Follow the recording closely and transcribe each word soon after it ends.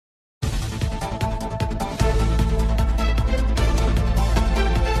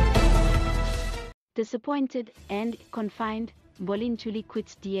Disappointed and confined, Mbali Ntuli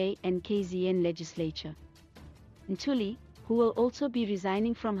quits DA and KZN legislature. Ntuli, who will also be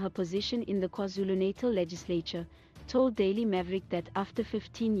resigning from her position in the KwaZulu-Natal legislature, told Daily Maverick that after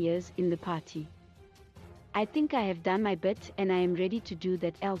 15 years in the party, "I think I have done my bit and I am ready to do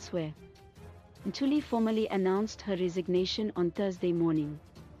that elsewhere." Ntuli formally announced her resignation on Thursday morning.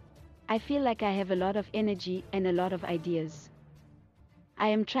 "I feel like I have a lot of energy and a lot of ideas. I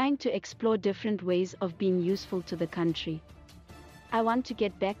am trying to explore different ways of being useful to the country. I want to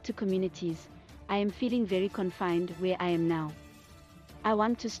get back to communities. I am feeling very confined where I am now. I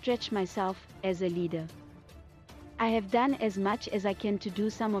want to stretch myself as a leader. I have done as much as I can to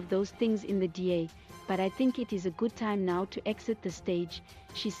do some of those things in the DA, but I think it is a good time now to exit the stage,"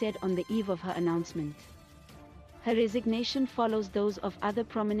 she said on the eve of her announcement. Her resignation follows those of other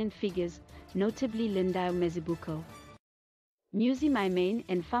prominent figures, notably Linda Mazibuko, Musi Maimane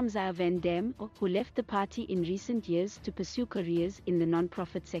and Famza Van Dam, who left the party in recent years to pursue careers in the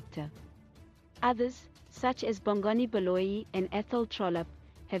non-profit sector. Others, such as Bongani Baloyi and Ethel Trollop,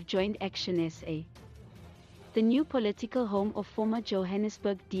 have joined Action SA, the new political home of former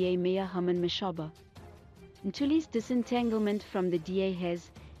Johannesburg DA Mayor Herman Mashaba. Ntuli's disentanglement from the DA has,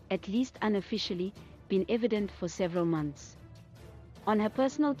 at least unofficially, been evident for several months. On her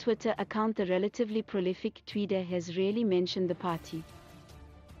personal Twitter account, the relatively prolific tweeter has rarely mentioned the party.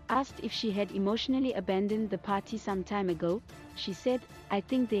 Asked if she had emotionally abandoned the party some time ago, she said, "I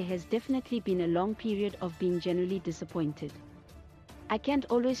think there has definitely been a long period of being genuinely disappointed. I can't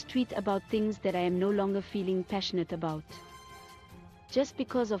always tweet about things that I am no longer feeling passionate about, just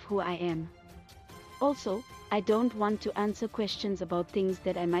because of who I am. Also, I don't want to answer questions about things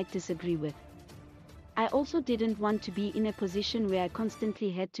that I might disagree with. I also didn't want to be in a position where I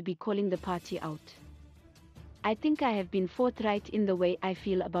constantly had to be calling the party out. I think I have been forthright in the way I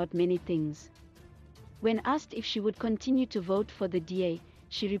feel about many things." When asked if she would continue to vote for the DA,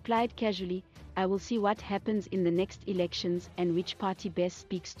 she replied casually, "I will see what happens in the next elections and which party best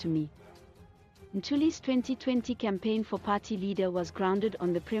speaks to me." Ntuli's 2020 campaign for party leader was grounded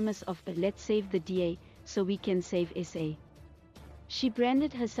on the premise of "Let's save the DA, so we can save SA." She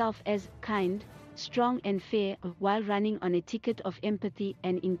branded herself as kind, strong and fair, while running on a ticket of empathy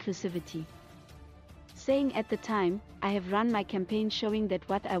and inclusivity, saying at the time, "I have run my campaign showing that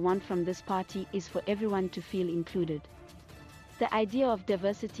what I want from this party is for everyone to feel included. The idea of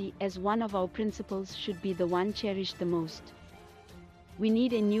diversity as one of our principles should be the one cherished the most. We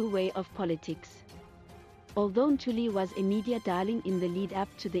need a new way of politics." Although Ntuli was a media darling in the lead-up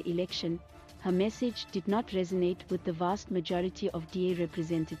to the election, her message did not resonate with the vast majority of DA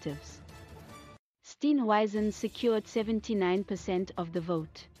representatives. Steenhuisen secured 79% of the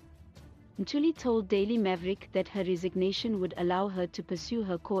vote. Ntuli told Daily Maverick that her resignation would allow her to pursue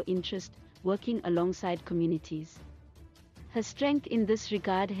her core interest, working alongside communities. Her strength in this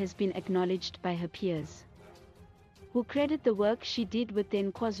regard has been acknowledged by her peers, who credit the work she did with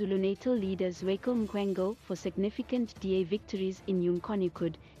then KwaZulu-Natal leader Zweko Mkwengo for significant DA victories in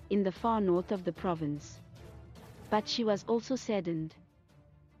Umkonikud, in the far north of the province. But she was also saddened.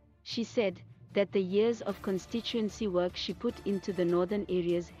 She said that the years of constituency work she put into the northern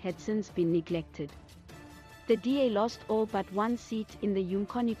areas had since been neglected. The DA lost all but one seat in the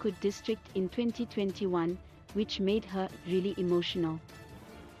Umkonikud district in 2021, which made her really emotional.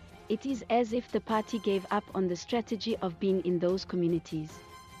 It is as if the party gave up on the strategy of being in those communities.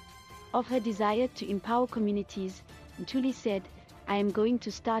 Of her desire to empower communities, Ntuli said, "I am going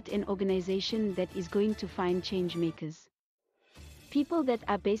to start an organization that is going to find change makers. People that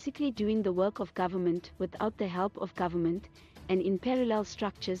are basically doing the work of government without the help of government, and in parallel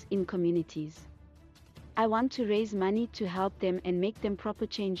structures in communities. I want to raise money to help them and make them proper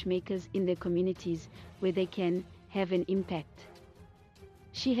change makers in their communities, where they can have an impact."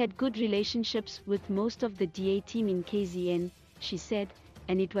 She had good relationships with most of the DA team in KZN, she said,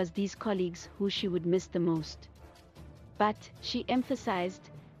 and it was these colleagues who she would miss the most. But, she emphasized,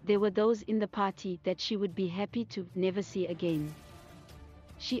 there were those in the party that she would be happy to never see again.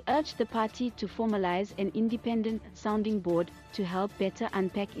 She urged the party to formalize an independent sounding board to help better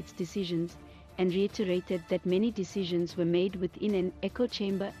unpack its decisions, and reiterated that many decisions were made within an echo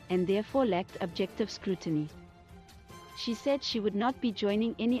chamber and therefore lacked objective scrutiny. She said she would not be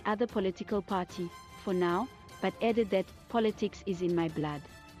joining any other political party, for now, but added that, "Politics is in my blood.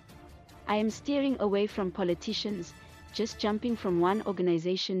 I am steering away from politicians, just jumping from one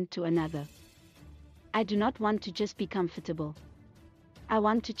organization to another. I do not want to just be comfortable. I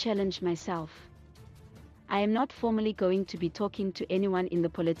want to challenge myself. I am not formally going to be talking to anyone in the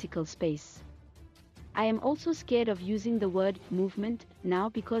political space. I am also scared of using the word movement now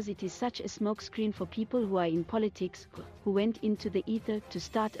because it is such a smokescreen for people who are in politics, who went into the ether to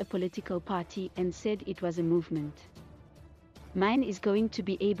start a political party and said it was a movement. Mine is going to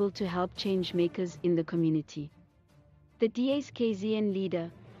be able to help change makers in the community. The DA's KZN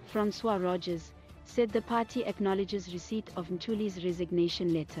leader, Francois Rogers, said the party acknowledges receipt of Ntuli's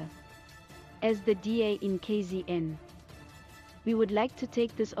resignation letter. As the DA in KZN, we would like to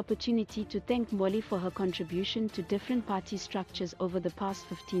take this opportunity to thank Mbali for her contribution to different party structures over the past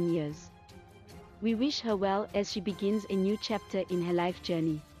 15 years. We wish her well as she begins a new chapter in her life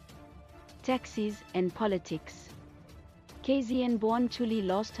journey. Taxis and politics. KZN-born Ntuli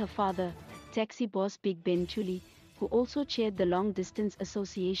lost her father, taxi boss Big Ben Ntuli, who also chaired the Long Distance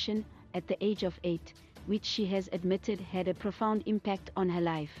Association, at the age of 8, which she has admitted had a profound impact on her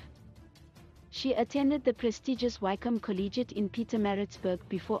life. She attended the prestigious Wycombe Collegiate in Pietermaritzburg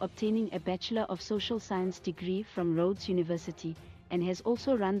before obtaining a Bachelor of Social Science degree from Rhodes University, and has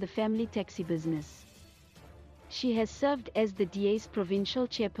also run the family taxi business. She has served as the DA's provincial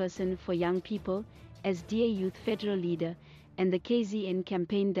chairperson for young people, as DA Youth Federal Leader, and the KZN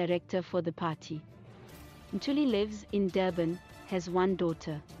campaign director for the party. Ntuli lives in Durban, has one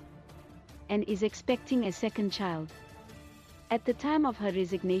daughter, and is expecting a second child. At the time of her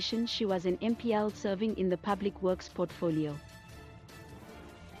resignation, she was an MPL serving in the Public Works portfolio.